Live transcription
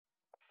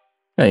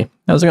Hey,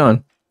 how's it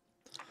going?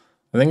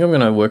 I think I'm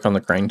going to work on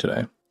the crane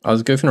today. I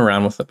was goofing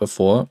around with it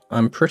before.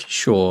 I'm pretty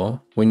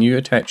sure when you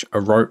attach a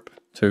rope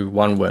to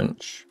one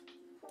winch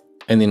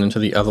and then into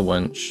the other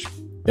winch,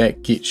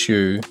 that gets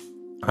you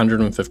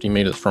 150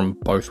 meters from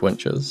both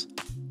winches.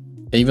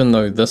 Even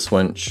though this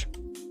winch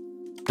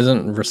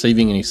isn't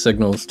receiving any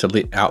signals to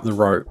let out the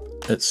rope,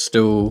 it's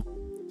still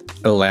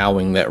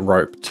allowing that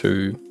rope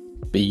to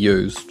be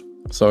used.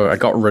 So I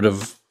got rid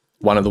of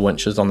one of the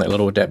winches on that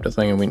little adapter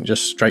thing and went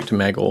just straight to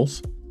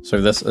mag-alls.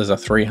 So this is a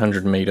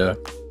 300 meter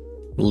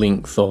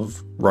length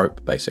of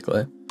rope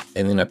basically.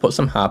 And then I put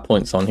some hard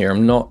points on here.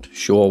 I'm not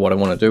sure what I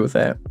want to do with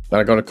that,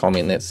 but I got a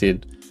comment that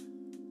said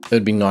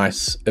it'd be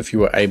nice if you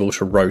were able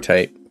to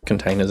rotate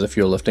containers if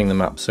you're lifting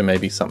them up. So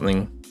maybe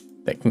something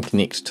that can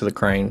connect to the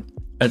crane.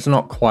 It's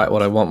not quite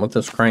what I want with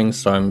this crane,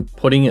 so I'm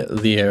putting it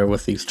there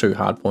with these two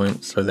hard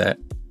points so that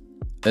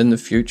in the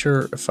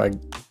future, if I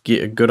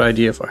get a good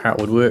idea for how it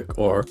would work,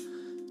 or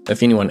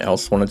if anyone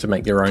else wanted to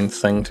make their own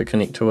thing to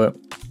connect to it,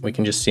 we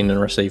can just send and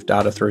receive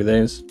data through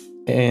these.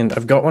 And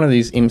I've got one of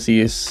these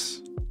MCS,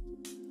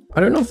 I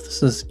don't know if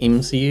this is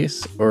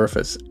MCS or if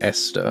it's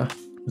Aster.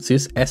 It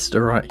says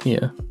Aster right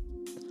here.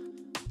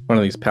 One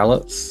of these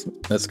pallets.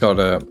 It's got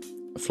a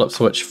flip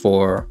switch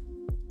for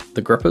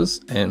the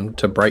grippers and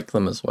to brake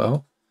them as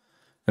well.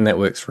 And that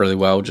works really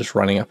well, just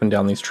running up and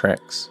down these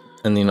tracks.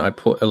 And then I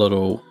put a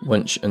little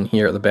winch in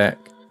here at the back.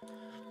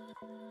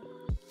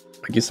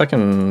 I guess I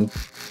can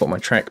put my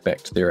track back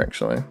to there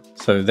actually.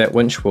 So that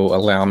winch will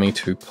allow me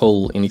to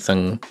pull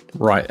anything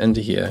right into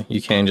here.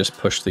 You can just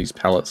push these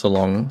pallets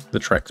along the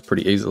tracks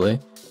pretty easily.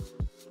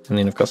 And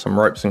then I've got some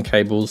ropes and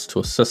cables to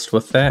assist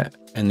with that.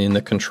 And then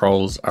the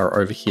controls are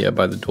over here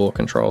by the door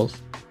controls.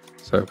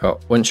 So I've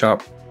got winch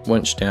up,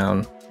 winch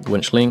down,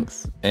 winch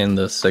length, and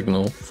the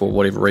signal for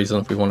whatever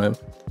reason if we want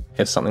to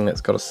have something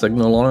that's got a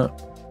signal on it.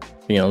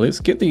 You know,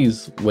 let's get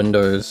these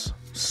windows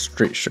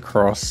stretched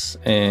across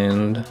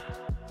and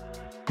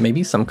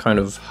maybe some kind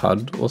of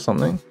HUD or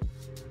something.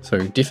 So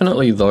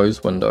definitely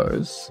those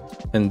windows,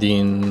 and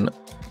then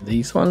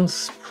these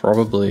ones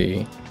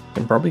probably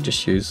can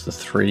just use the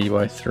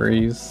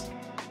 3x3s.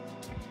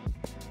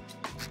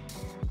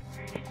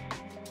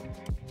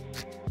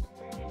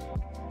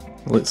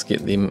 Let's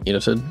get them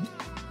edited.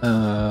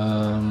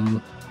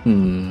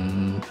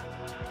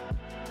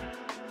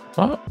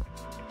 What?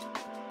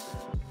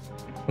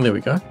 There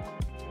we go.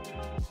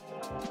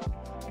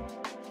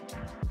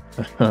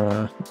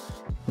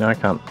 Now I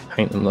can't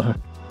paint them though.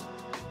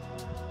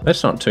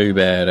 That's not too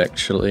bad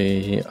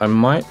actually. I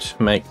might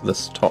make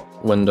this top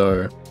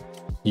window,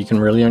 you can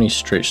really only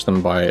stretch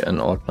them by an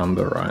odd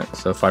number, right?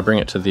 So if I bring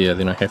it to there,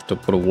 then I have to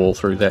put a wall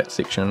through that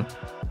section,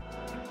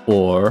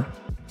 or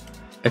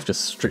I have to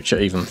stretch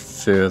it even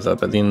further,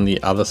 but then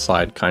the other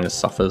side kind of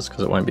suffers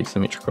because it won't be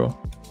symmetrical.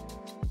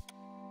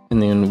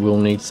 And then we'll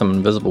need some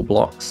invisible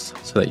blocks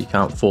so that you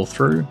can't fall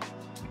through.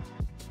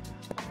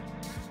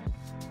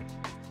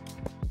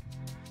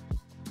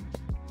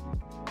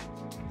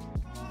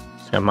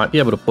 I might be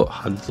able to put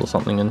HUDs or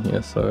something in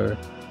here, so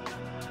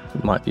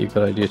it might be a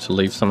good idea to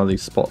leave some of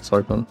these spots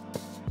open.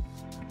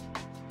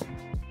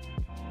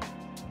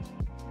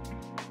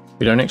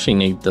 We don't actually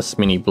need this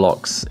many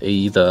blocks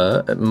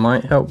either. It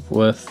might help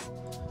with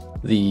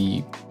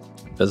the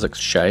physics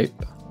shape.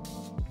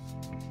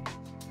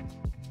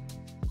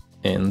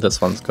 And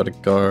this one's got to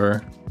go.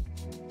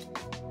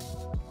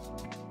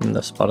 And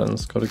this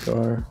button's got to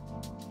go.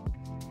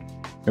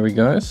 There we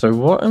go. So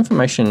what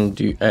information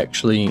do you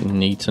actually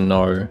need to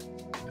know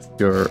if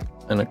you're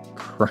in a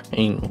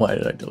crane? Why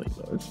did I delete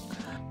those?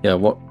 Yeah,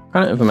 what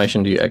kind of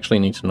information do you actually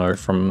need to know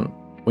from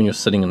when you're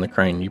sitting in the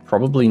crane? You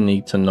probably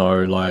need to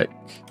know, like,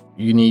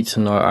 you need to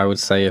know, I would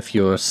say, if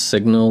your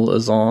signal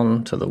is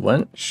on to the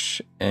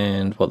winch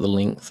and what the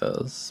length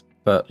is.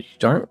 But you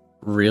don't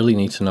really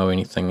need to know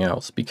anything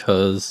else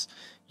because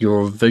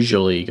you're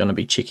visually going to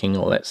be checking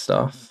all that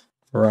stuff,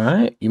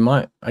 right?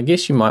 I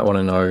guess you might want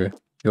to know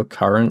your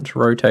current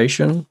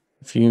rotation.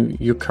 If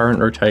your current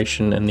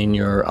rotation and then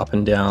your up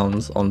and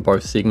downs on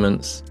both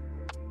segments,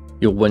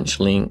 your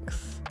winch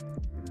length,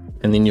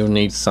 and then you'll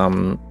need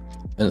some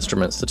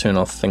instruments to turn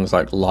off things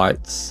like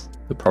lights.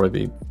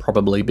 There'll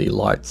probably be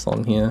lights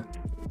on here.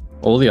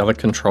 All the other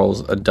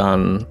controls are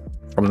done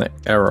from the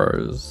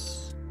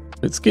arrows.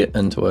 Let's get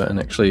into it and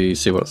actually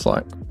see what it's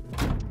like.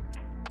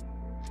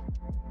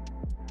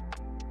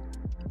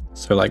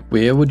 So like,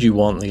 where would you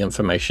want the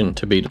information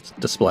to be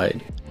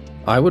displayed?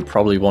 I would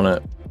probably want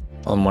it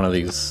on one of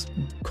these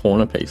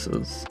corner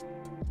pieces.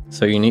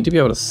 So you need to be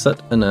able to sit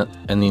in it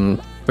and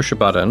then push a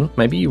button.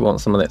 Maybe you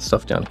want some of that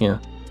stuff down here.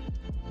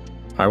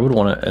 I would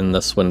want it in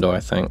this window, I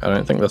think. I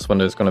don't think this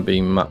window is going to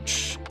be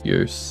much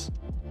use.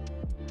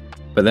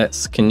 But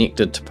that's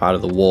connected to part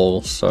of the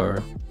wall, so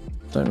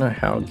I don't know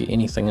how I'll get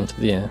anything into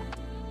there.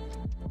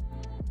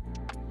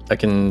 I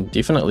can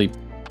definitely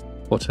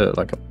put it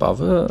like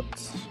above it.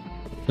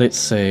 Let's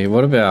see,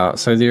 what about,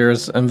 so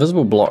there's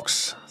invisible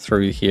blocks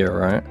through here,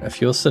 right?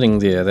 If you're sitting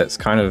there, that's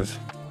kind of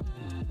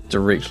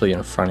directly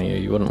in front of you.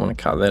 You wouldn't want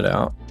to cut that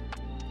out.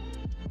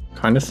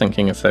 Kind of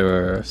thinking if they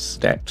were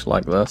stacked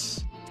like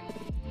this,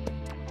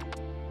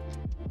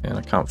 and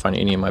I can't find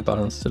any of my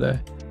buttons today.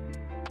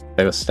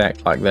 They were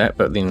stacked like that,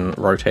 but then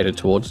rotated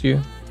towards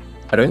you.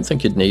 I don't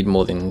think you'd need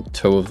more than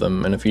 2 of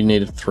them, and if you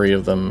needed 3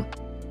 of them,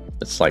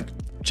 it's like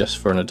just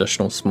for an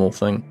additional small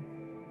thing.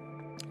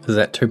 Is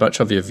that too much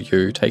of your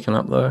view taken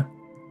up though?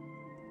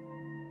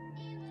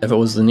 If it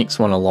was the next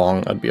one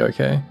along, I'd be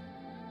okay.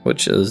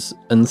 Which is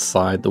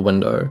inside the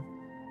window.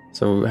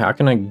 So how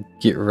can I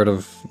get rid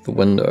of the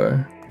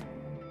window?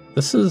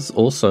 This is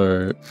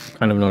also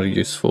kind of not a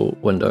useful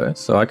window,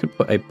 so I could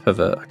put a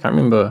pivot. I can't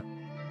remember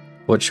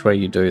which way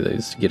you do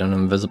these to get an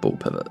invisible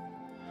pivot.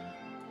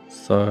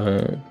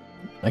 So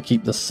I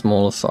keep the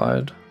smaller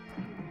side.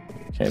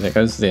 Okay, that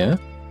goes there.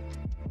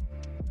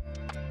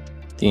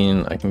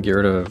 Then I can get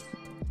rid of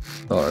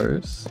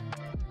those.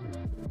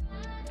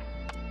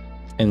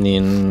 And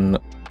then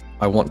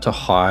I want to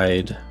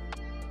hide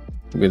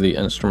where the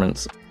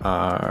instruments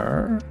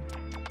are.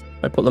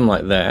 I put them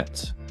like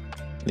that,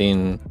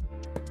 then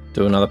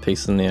do another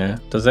piece in there.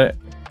 Does that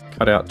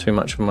cut out too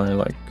much of my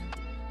like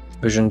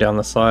vision down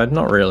the side?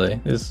 Not really.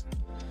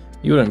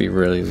 You wouldn't be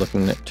really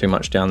looking at too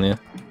much down there.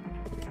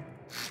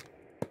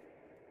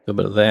 Do a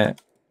bit of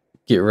that.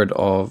 Get rid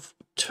of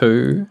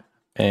 2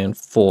 and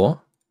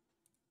 4.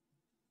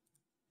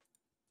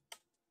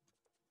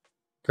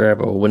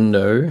 Grab a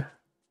window.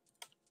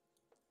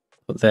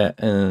 Put that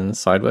in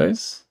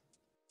sideways.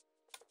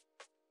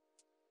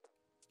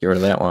 Get rid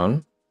of that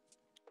one.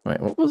 Wait,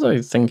 what was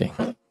I thinking?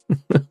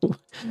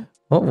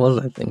 What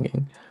was I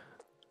thinking?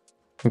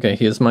 Okay,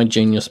 here's my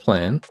genius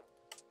plan,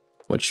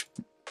 which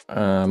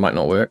might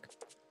not work.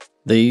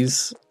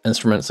 These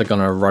instruments are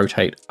going to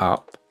rotate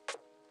up,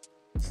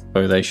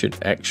 so they should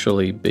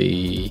actually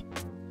be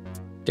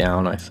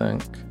down, I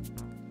think.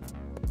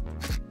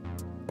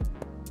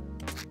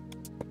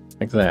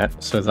 Like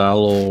that, so they'll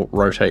all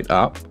rotate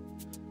up.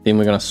 Then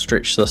we're going to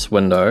stretch this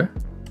window,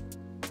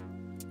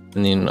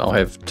 and then I'll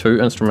have 2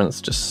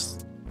 instruments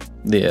just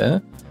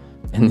there,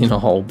 and then a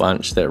whole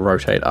bunch that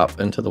rotate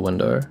up into the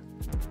window,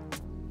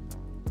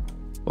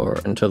 or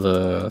into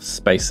the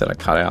space that I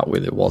cut out where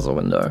there was a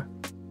window.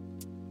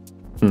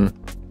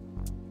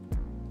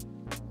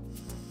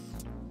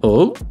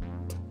 Oh,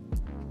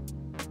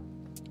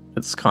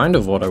 it's kind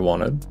of what I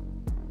wanted.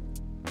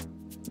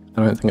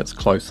 I don't think it's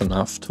close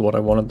enough to what I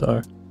wanted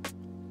though.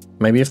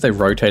 Maybe if they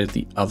rotated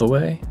the other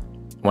way.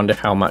 I wonder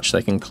how much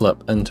they can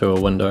clip into a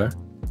window.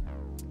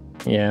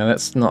 Yeah,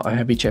 that's not a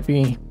happy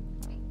chappy.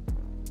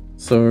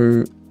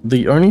 So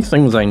the only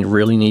things I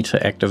really need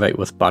to activate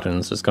with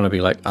buttons is going to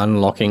be like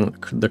unlocking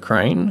the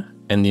crane,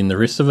 and then the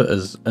rest of it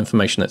is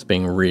information that's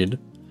being read.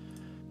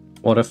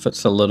 What if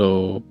it's a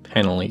little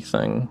panel-y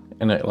thing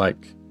and it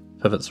like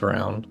pivots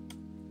around?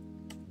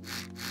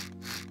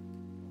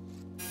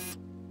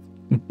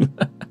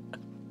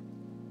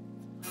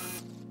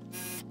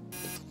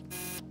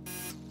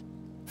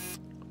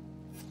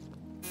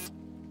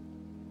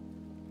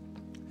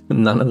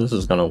 None of this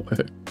is gonna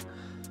work.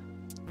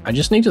 I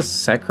just need to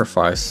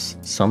sacrifice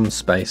some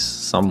space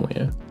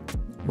somewhere.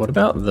 What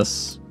about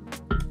this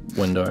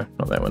window?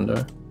 Not that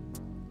window.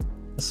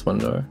 This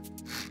window.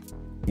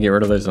 Get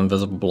rid of those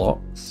invisible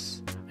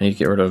blocks. I need to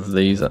get rid of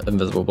these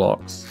invisible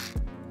blocks.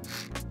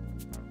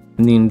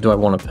 And then do I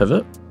want to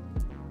pivot?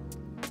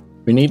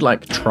 We need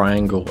like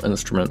triangle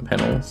instrument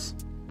panels.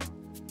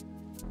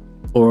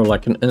 Or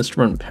like an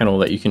instrument panel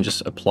that you can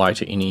just apply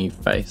to any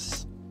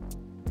face.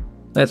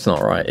 That's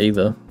not right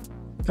either.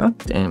 God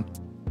damn.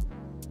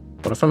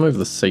 What if I move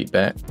the seat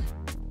back?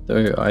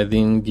 Do I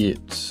then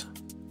get...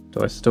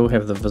 Do I still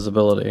have the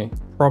visibility?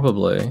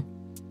 Probably.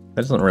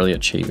 That doesn't really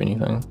achieve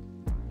anything.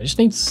 I just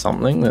need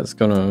something that's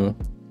gonna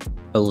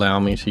allow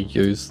me to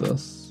use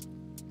this.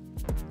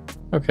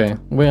 Okay,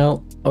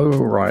 well,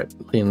 alright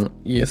then.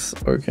 Yes,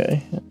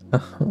 okay.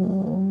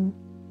 I'm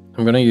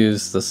gonna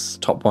use this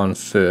top one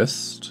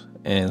first,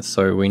 and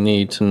so we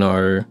need to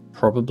know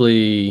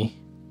probably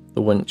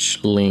the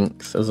winch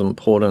length is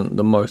important,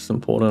 the most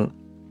important.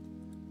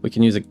 We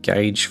can use a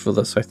gauge for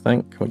this, I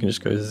think. We can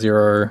just go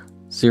 0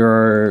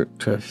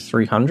 to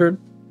 300.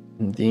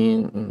 And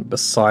then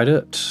beside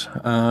it,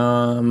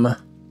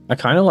 I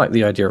kind of like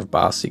the idea of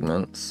bar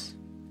segments,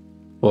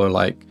 or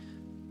like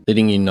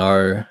letting you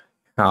know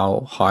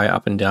how high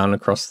up and down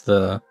across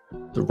the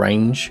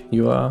range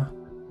you are.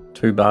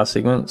 2 bar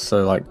segments,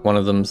 so like one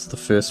of them's the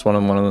first one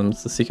and one of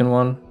them's the second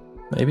one,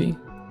 maybe.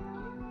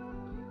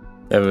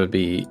 That would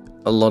be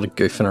a lot of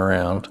goofing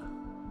around.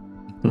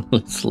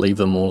 Let's leave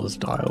them all as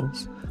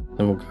dials.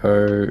 Then we'll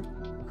go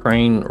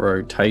crane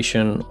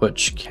rotation,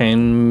 which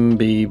can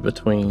be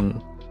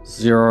between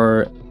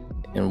 0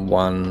 and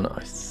 1,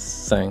 I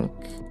think.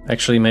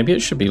 Actually, maybe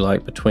it should be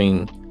like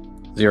between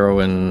 0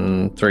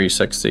 and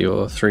 360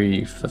 or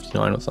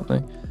 359 or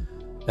something.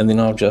 And then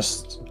I'll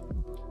just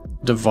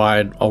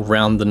I'll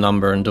round the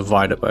number and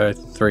divide it by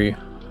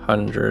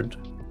 300.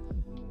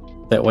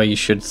 That way you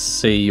should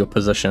see your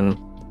position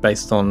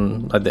based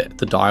on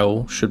the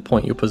dial should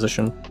point your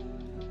position.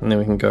 And then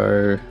we can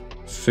go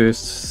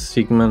first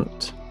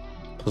segment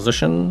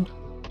position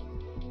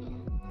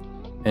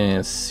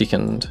and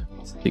second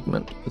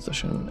segment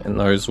position, and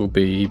those will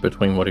be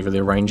between whatever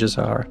their ranges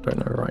are. I don't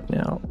know right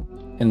now.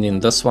 And then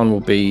this one will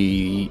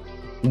be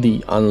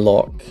the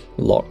unlock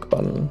lock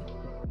button.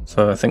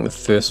 So I think the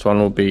first one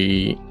will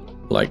be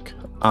like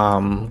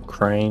arm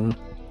crane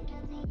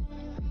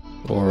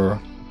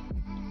or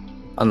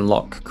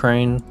unlock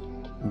crane,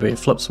 be a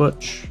flip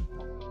switch.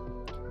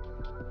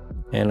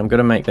 And I'm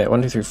gonna make that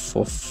 1, 2, 3,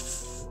 4,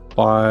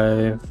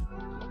 5,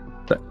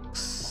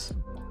 6.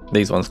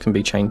 These ones can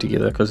be chained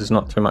together because there's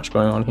not too much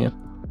going on here.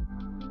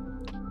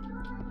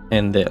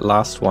 And that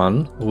last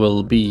one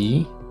will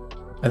be,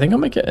 I think I'll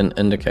make it an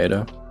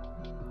indicator.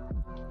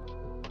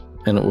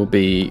 And it will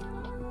be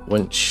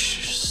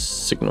winch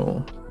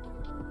signal.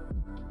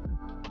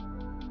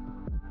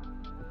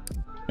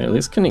 Okay,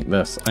 let's connect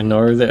this. I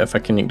know that if I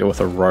connect it with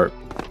a rope,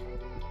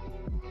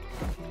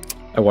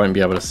 I won't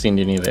be able to send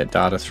any of that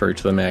data through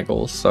to the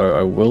Maggles, so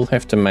I will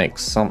have to make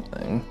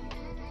something.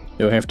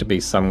 It'll have to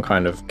be some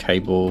kind of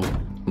cable,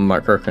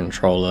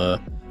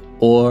 microcontroller,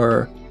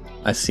 or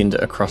I send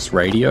it across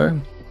radio.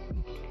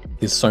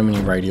 There's so many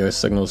radio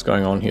signals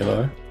going on here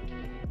though.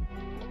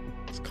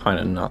 It's kind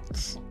of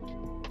nuts.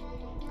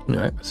 You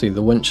know, see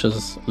the winch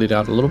is let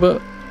out a little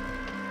bit.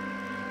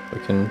 We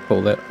can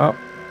pull that up.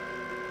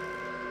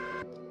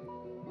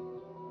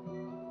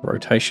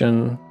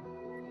 Rotation.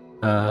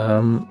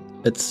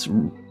 It's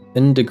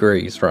in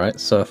degrees, right?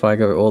 So if I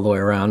go all the way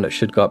around, it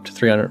should go up to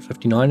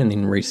 359 and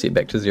then reset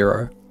back to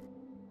 0.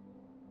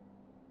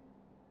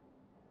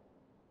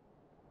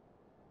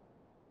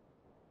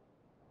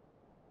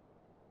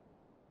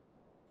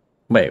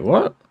 Wait,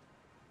 what?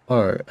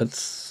 Oh,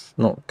 it's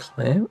not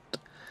clamped?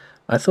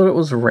 I thought it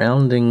was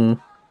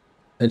rounding.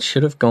 It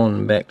should have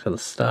gone back to the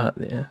start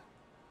there.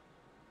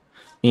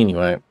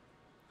 Anyway,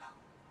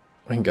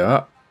 we can go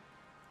up.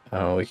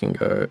 We can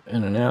go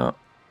in and out.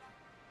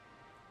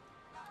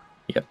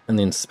 Yep, and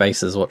then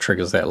space is what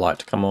triggers that light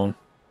to come on.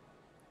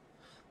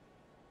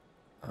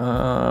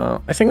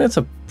 I think that's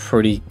a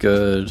pretty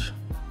good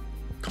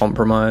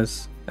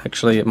compromise.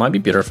 Actually, it might be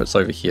better if it's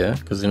over here,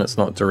 because then it's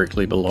not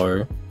directly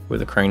below where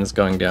the crane is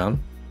going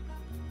down.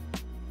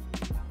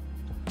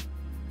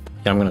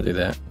 Yeah, I'm gonna do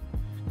that.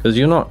 Because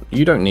you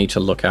don't need to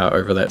look out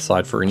over that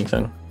side for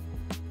anything.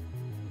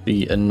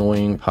 The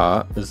annoying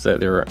part is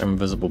that there are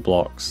invisible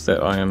blocks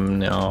that I am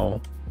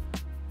now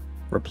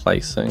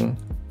replacing.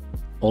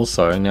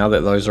 Also, now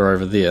that those are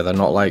over there, they're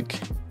not like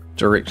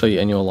directly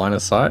in your line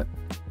of sight.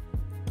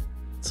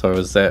 So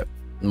is that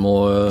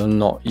more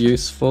not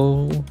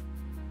useful?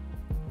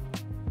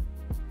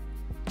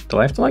 Do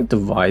I have to like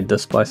divide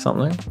this by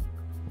something?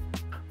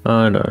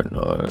 I don't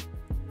know.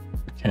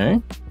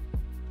 Okay.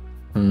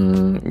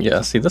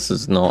 Yeah, see, this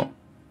is not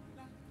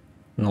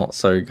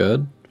so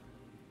good.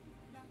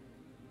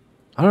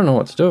 I don't know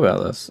what to do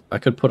about this. I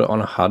could put it on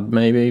a HUD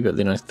maybe, but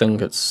then I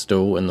think it's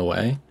still in the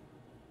way.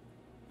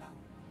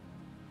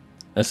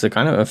 It's the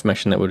kind of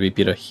information that would be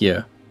better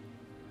here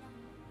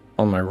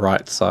on my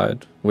right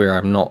side where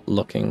I'm not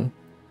looking.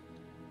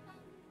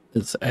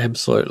 It's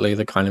absolutely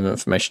the kind of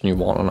information you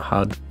want on a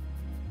HUD.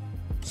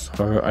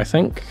 So I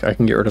think I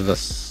can get rid of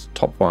this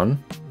top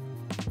one.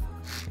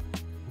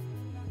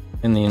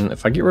 And then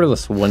if I get rid of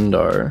this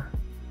window,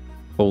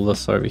 pull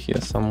this over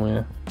here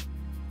somewhere.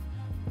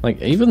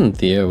 Like even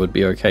there would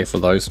be okay for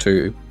those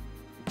two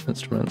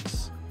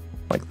instruments,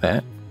 like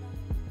that.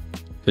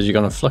 Because you're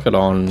gonna flick it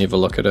on, never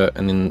look at it,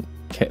 and then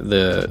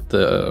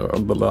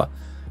the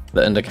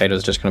indicator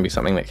is just going to be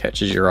something that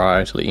catches your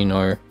eye to let you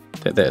know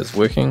that that is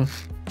working.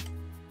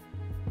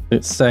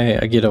 Let's say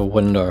I get a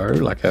window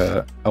like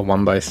a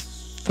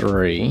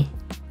 1x3.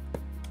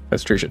 I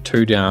stretch it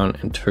 2 down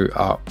and 2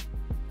 up,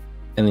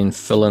 and then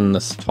fill in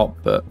this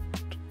top bit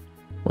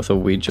with a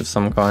wedge of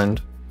some kind.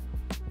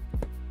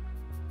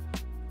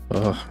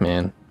 Oh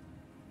man,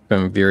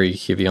 going very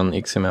heavy on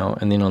the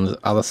XML. And then on the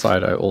other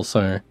side I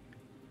also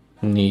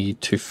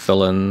need to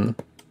fill in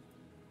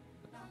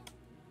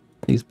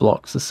these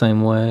blocks the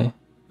same way,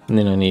 and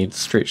then I need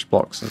stretched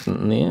blocks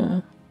in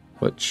there,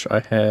 which I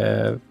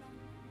have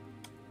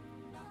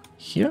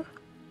here.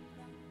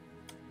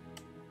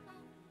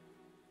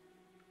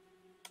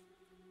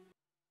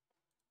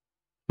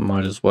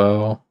 Might as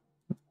well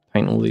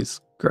paint all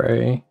these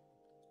grey.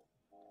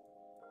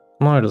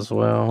 Might as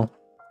well.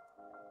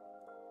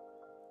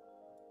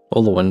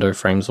 All the window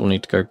frames will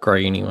need to go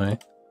grey anyway.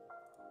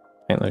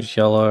 Paint those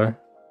yellow.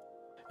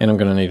 And I'm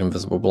going to need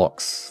invisible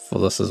blocks for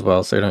this as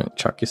well, so you don't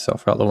chuck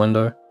yourself out the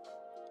window.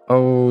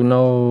 Oh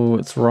no,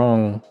 it's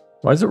wrong.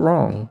 Why is it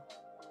wrong?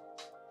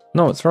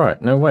 No, it's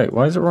right. No, wait,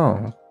 why is it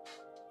wrong?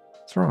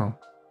 It's wrong.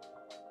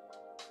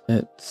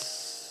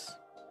 It's...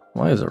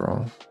 Why is it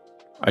wrong?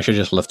 I should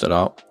just lift it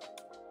up.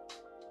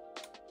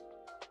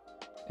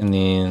 And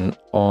then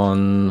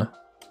on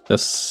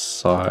this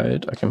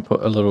side, I can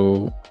put a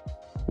little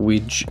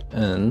wedge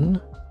in.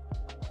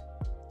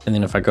 And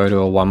then if I go to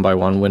a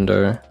 1x1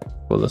 window,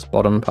 for this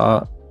bottom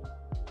part,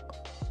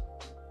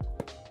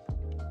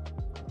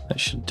 that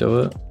should do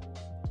it.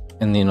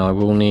 And then I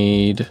will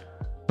need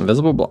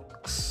invisible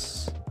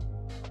blocks.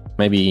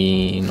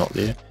 Maybe not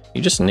there.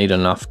 You just need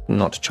enough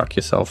not to chuck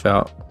yourself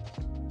out.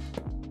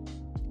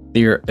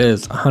 There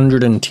is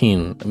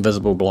 110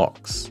 invisible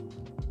blocks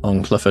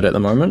on Clifford at the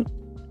moment.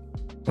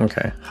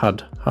 Okay,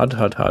 HUD.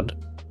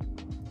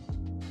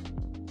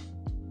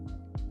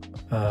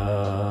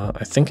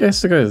 I think it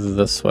has to go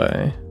this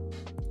way.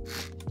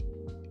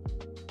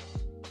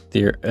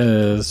 There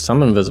is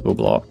some invisible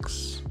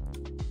blocks.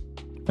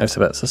 That's a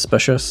bit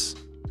suspicious.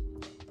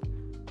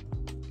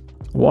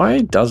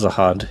 Why does a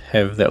HUD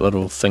have that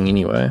little thing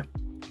anyway?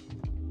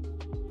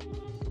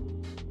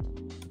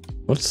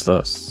 What's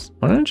this?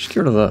 Why don't I just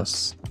get rid of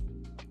this?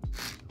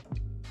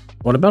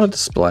 What about a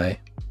display?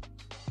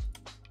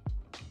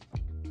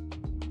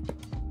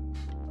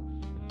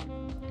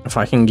 If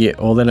I can get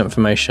all that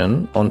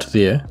information onto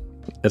there,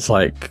 it's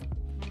like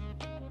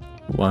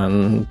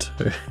 1,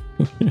 2,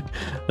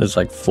 there's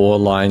like 4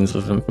 lines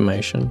of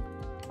information.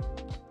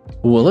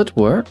 Will it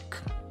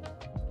work?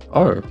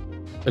 Oh,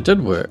 it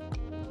did work.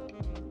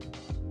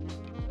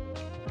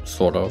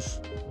 Sort of.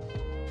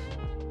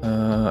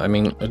 I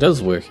mean, it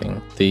is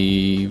working.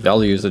 The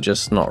values are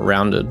just not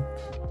rounded.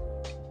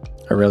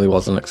 I really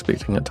wasn't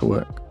expecting it to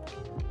work.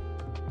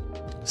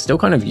 Still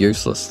kind of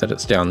useless that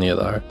it's down there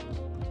though.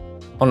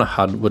 On a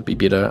HUD would be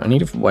better. I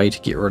need a way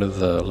to get rid of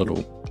the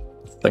little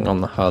thing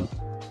on the HUD.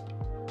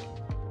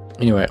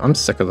 Anyway, I'm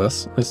sick of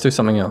this. Let's do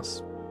something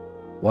else.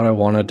 What I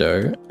want to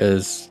do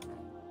is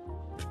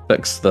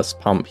fix this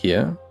pump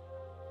here.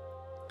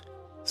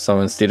 So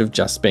instead of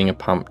just being a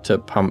pump to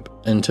pump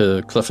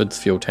into Clifford's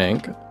fuel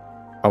tank,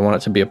 I want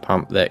it to be a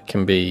pump that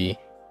can be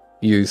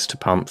used to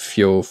pump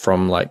fuel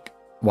from like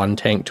one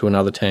tank to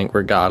another tank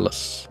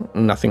regardless.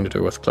 Nothing to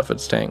do with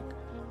Clifford's tank.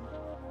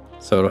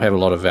 So it'll have a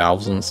lot of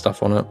valves and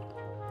stuff on it.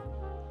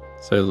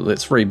 So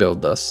let's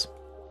rebuild this.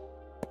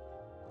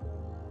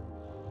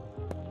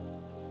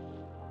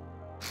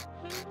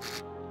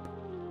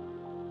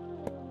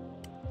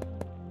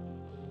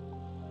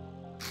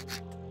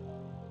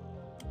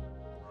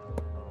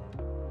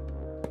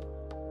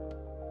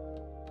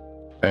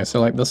 Okay,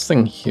 so like this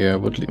thing here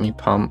would let me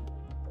pump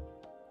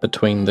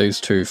between these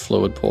 2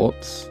 fluid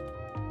ports,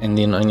 and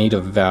then I need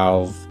a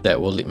valve that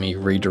will let me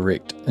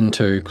redirect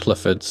into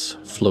Clifford's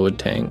fluid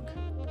tank.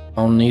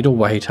 I'll need a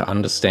way to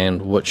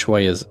understand which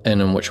way is in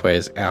and which way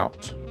is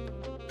out.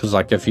 Because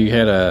like if you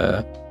had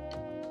a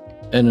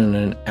in and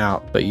an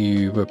out, but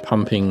you were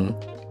pumping,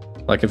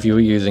 like if you were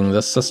using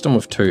this system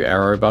with 2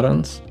 arrow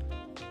buttons,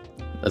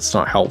 it's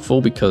not helpful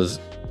because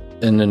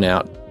in and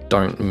out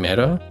don't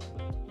matter.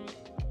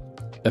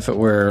 If it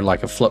were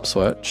like a flip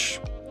switch,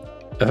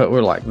 if it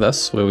were like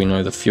this, where we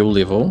know the fuel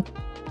level,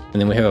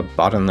 and then we have a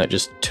button that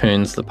just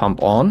turns the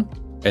pump on,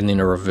 and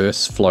then a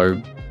reverse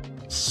flow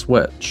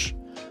switch,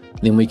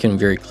 then we can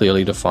very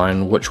clearly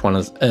define which one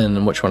is in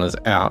and which one is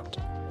out.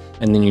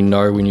 And then you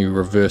know when you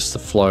reverse the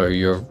flow,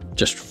 you're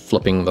just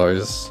flipping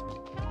those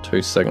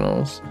 2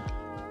 signals.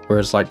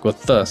 Whereas like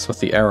with this,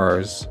 with the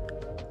arrows,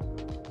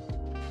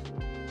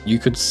 you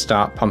could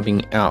start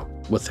pumping out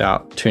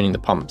without turning the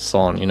pumps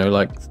on, you know,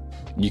 like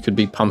you could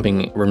be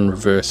pumping in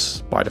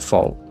reverse by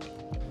default.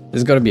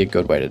 There's got to be a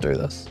good way to do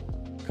this,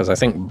 because I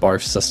think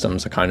both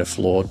systems are kind of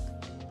flawed.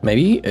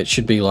 Maybe it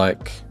should be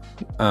like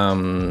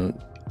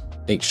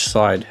each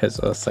side has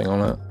a thing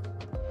on it.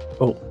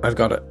 Oh, I've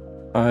got it.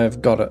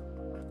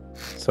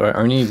 So I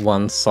only need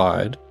one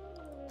side,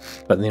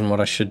 but then what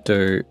I should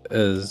do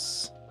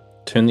is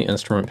turn the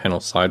instrument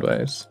panel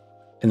sideways,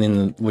 and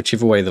then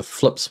whichever way the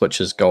flip switch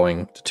is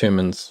going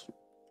determines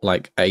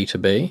like A to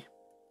B.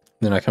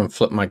 Then I can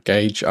flip my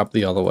gauge up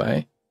the other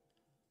way.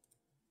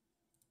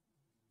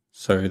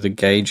 So the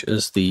gauge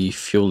is the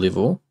fuel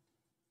level.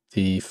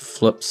 The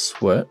flip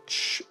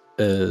switch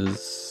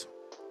is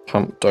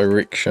pump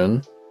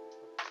direction.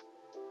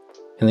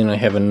 And then I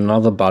have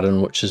another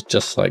button which is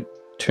just like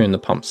turn the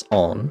pumps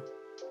on.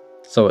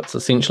 So it's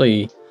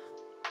essentially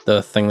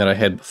the thing that I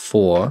had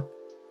before,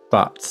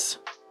 but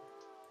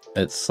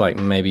it's like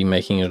maybe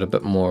making it a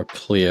bit more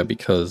clear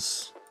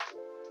because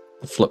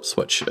the flip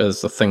switch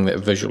is the thing that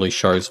visually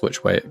shows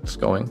which way it's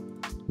going.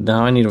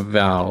 Now I need a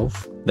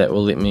valve that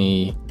will let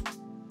me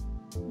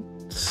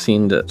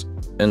send it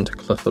into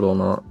Clifford or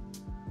not.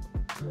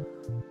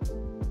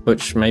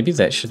 Which maybe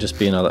that should just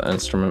be another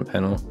instrument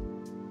panel.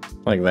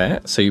 Like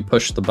that. So you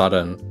push the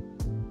button.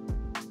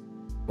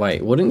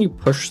 Wait, wouldn't you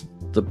push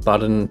the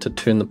button to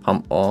turn the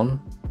pump on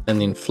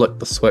and then flick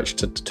the switch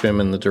to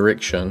determine the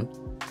direction?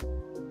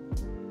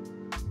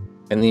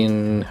 And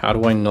then how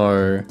do I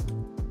know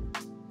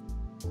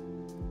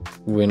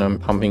when I'm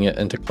pumping it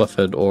into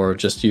Clifford or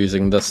just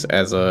using this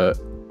as a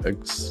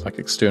like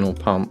external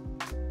pump?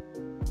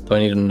 Do I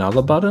need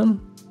another button?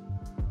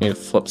 Need a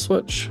flip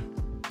switch?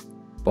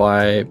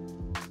 Bypass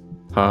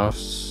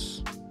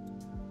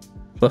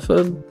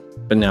Clifford?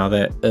 But now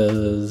that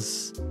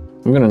is...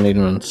 I'm going to need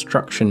an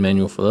instruction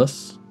manual for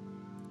this.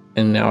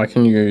 And now I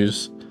can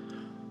use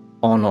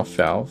on-off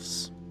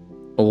valves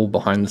all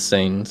behind the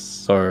scenes,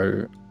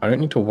 so I don't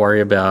need to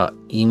worry about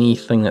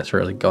anything that's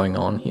really going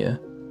on here.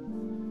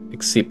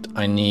 Except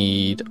I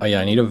need... oh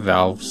yeah, I need a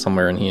valve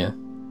somewhere in here.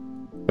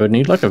 I would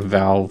need like a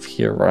valve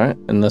here, right?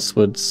 And this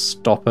would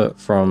stop it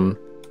from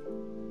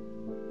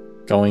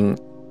going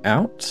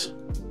out.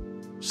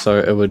 So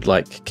it would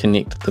like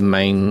connect the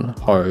main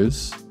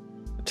hose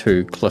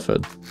to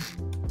Clifford,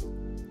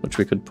 which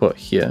we could put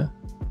here.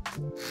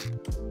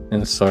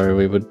 And so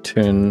we would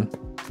turn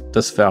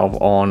this valve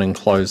on and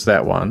close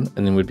that one,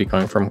 and then we'd be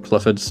going from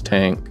Clifford's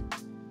tank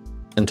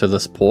into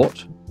this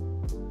port.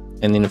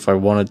 And then if I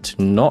wanted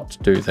to not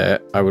do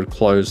that, I would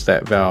close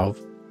that valve,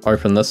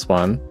 open this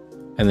one,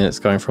 and then it's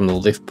going from the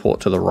left port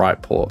to the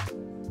right port.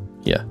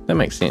 Yeah, that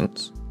makes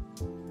sense.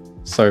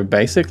 So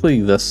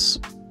basically this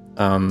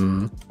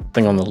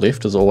thing on the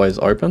left is always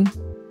open.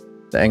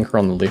 The anchor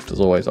on the left is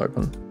always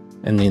open.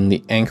 And then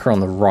the anchor on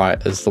the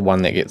right is the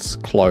one that gets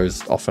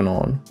closed off and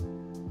on.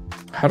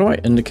 How do I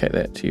indicate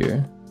that to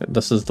you? That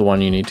this is the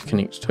one you need to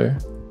connect to,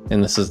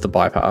 and this is the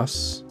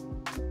bypass.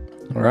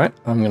 All right,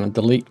 I'm going to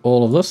delete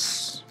all of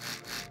this.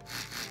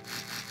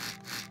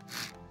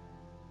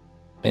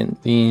 And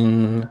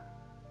then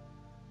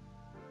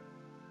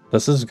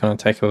this is going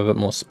to take up a bit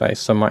more space,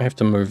 so I might have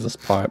to move this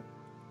pipe.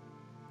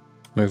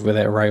 Move where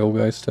that rail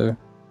goes to.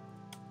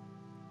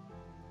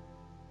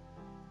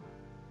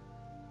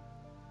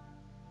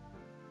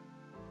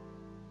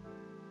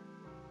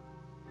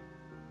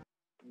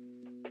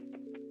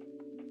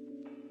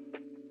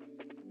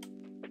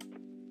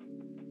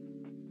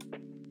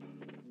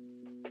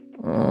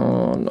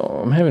 Oh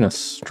no, I'm having a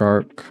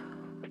stroke.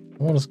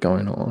 What is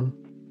going on?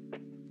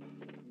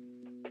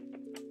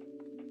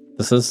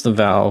 This is the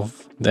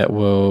valve that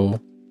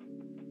will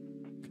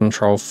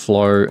control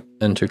flow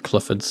into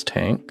Clifford's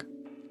tank.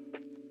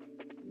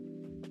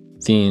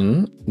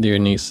 Then there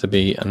needs to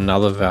be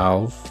another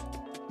valve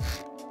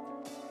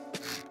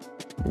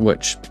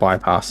which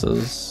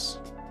bypasses.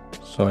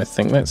 So I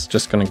think that's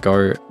just going to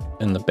go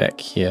in the back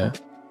here.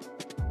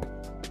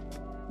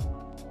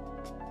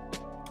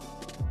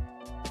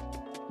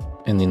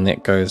 And then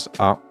that goes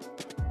up.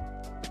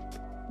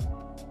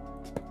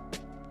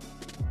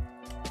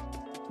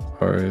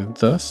 So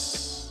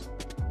this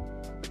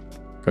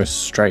goes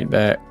straight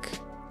back,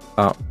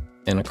 up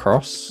and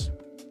across.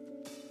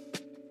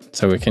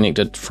 So we're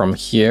connected from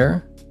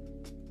here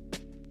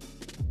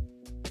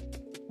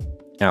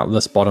out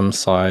this bottom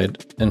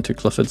side into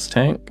Clifford's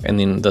tank, and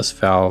then this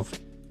valve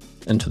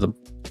into the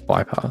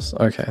bypass.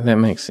 Okay, that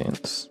makes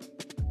sense.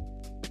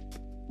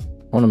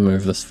 I want to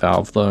move this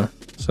valve though,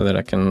 so that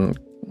I can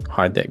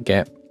hide that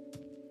gap.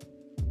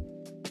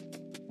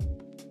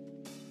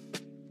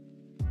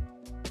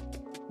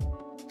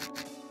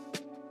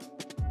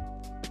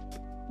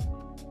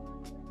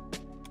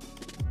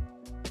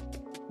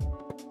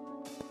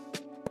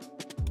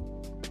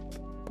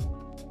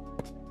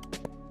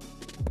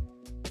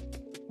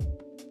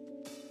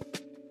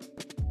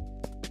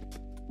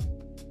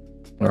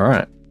 All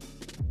right.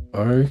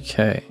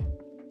 Okay.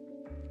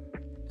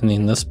 And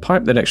then this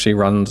pipe that actually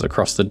runs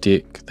across the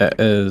deck, that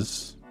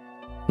is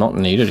not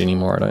needed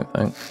anymore, I don't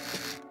think.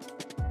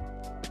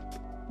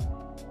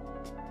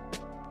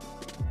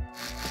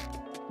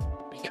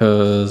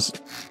 Because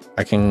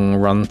I can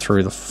run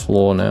through the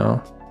floor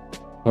now.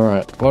 All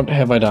right, what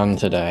have I done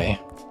today?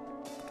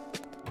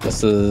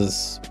 This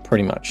is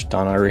pretty much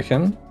done, I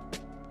reckon.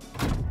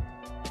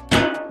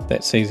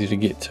 That's easy to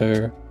get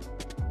to.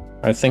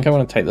 I think I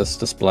want to take this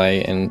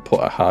display and put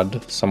a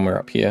HUD somewhere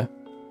up here.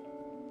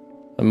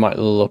 It might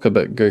look a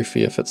bit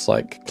goofy if it's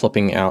like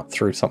clipping out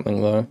through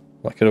something though.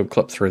 Like it'll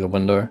clip through the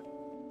window.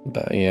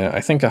 But yeah,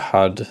 I think a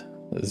HUD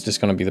is just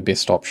going to be the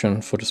best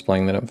option for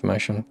displaying that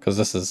information, because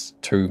this is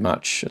too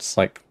much. It's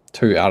like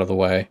too out of the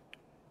way.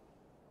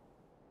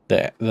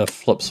 The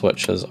flip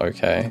switch is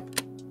okay.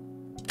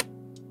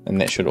 And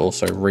that should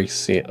also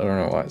reset. I don't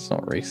know why it's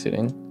not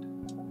resetting.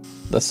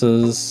 This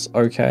is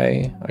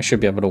okay. I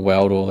should be able to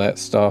weld all that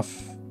stuff.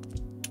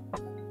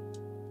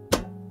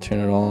 Turn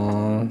it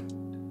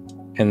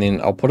on. And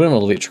then I'll put an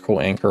electrical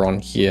anchor on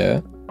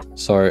here.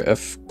 So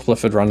if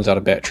Clifford runs out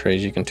of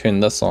batteries, you can turn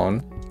this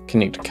on,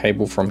 connect a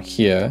cable from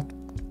here,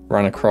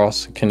 run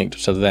across, connect it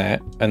to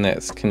that, and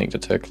that's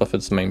connected to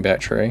Clifford's main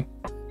battery.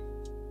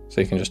 So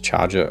you can just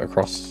charge it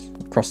across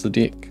the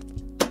deck.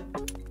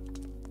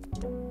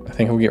 I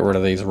think I'll get rid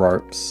of these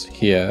ropes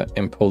here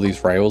and pull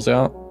these rails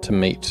out to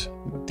meet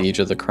the edge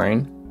of the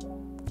crane.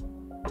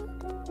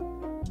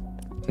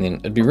 And then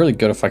it'd be really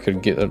good if I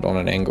could get it on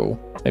an angle.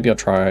 Maybe I'll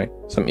try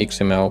some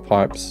XML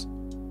pipes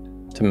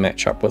to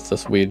match up with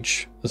this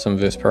wedge, this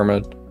inverse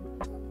pyramid.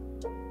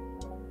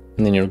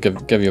 And then it'll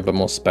give you a bit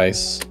more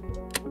space.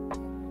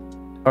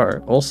 Oh,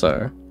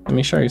 also, let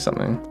me show you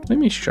something.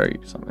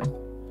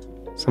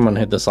 Someone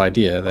had this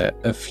idea that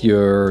if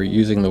you're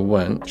using the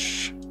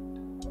winch,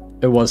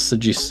 it was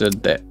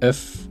suggested that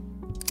if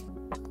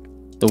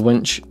the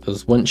winch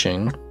is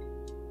winching,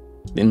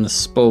 then the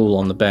spool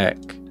on the back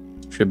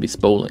should be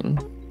spooling.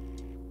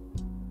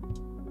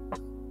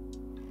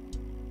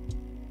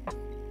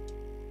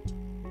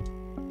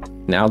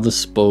 Now the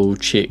spool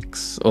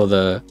checks, or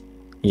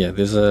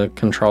there's a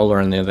controller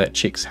in there that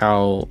checks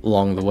how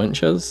long the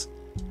winch is.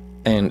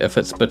 And if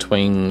it's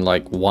between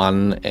like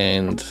 1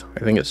 and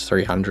I think it's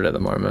 300 at the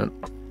moment,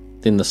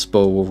 then the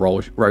spool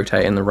will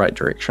rotate in the right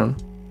direction.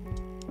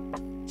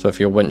 So if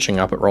you're winching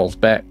up, it rolls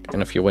back,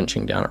 and if you're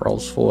winching down, it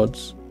rolls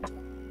forwards.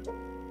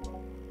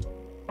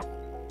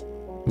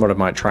 What I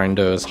might try and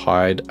do is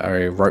hide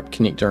a rope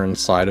connector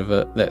inside of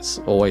it that's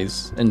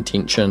always in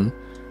tension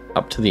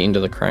up to the end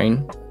of the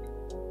crane.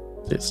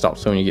 It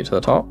stops when you get to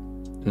the top,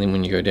 and then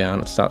when you go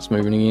down it starts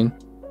moving again.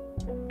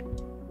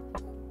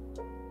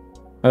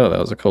 I thought that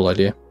was a cool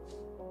idea.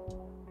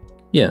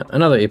 Yeah,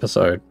 another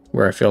episode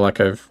where I feel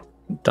like I've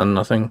done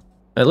nothing.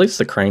 At least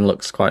the crane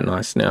looks quite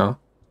nice now.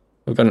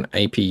 We've got an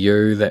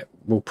APU that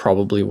will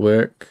probably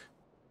work.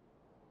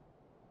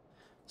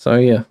 So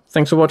yeah,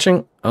 thanks for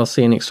watching. I'll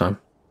see you next time.